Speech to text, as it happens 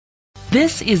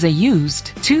This is a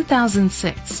used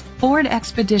 2006 Ford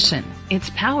Expedition. It's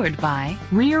powered by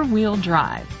rear-wheel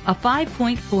drive, a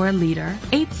 5.4-liter,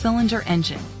 8-cylinder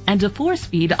engine, and a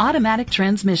 4-speed automatic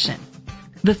transmission.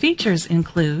 The features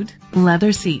include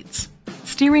leather seats,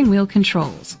 steering wheel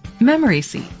controls, memory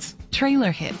seats,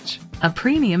 trailer hitch, a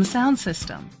premium sound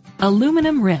system,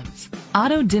 aluminum rims,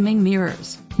 auto-dimming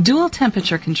mirrors, dual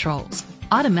temperature controls,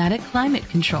 automatic climate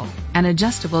control, and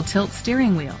adjustable tilt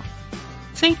steering wheel.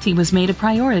 Safety was made a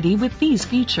priority with these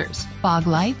features: fog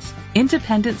lights,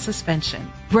 independent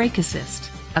suspension, brake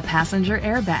assist, a passenger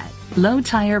airbag, low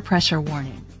tire pressure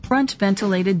warning, front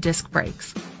ventilated disc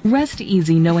brakes. Rest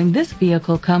easy knowing this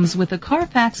vehicle comes with a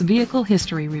Carfax Vehicle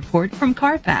History Report from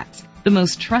Carfax, the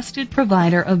most trusted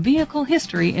provider of vehicle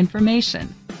history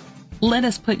information. Let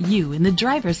us put you in the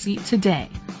driver's seat today.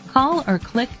 Call or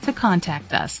click to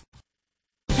contact us.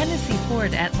 Hennessy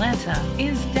Ford Atlanta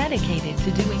is dedicated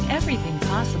to doing everything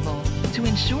possible to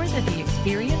ensure that the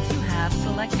experience you have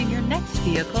selecting your next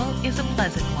vehicle is a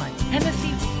pleasant one. Hennessy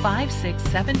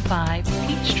 5675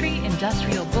 Peachtree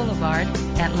Industrial Boulevard,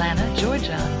 Atlanta,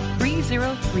 Georgia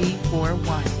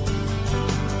 30341.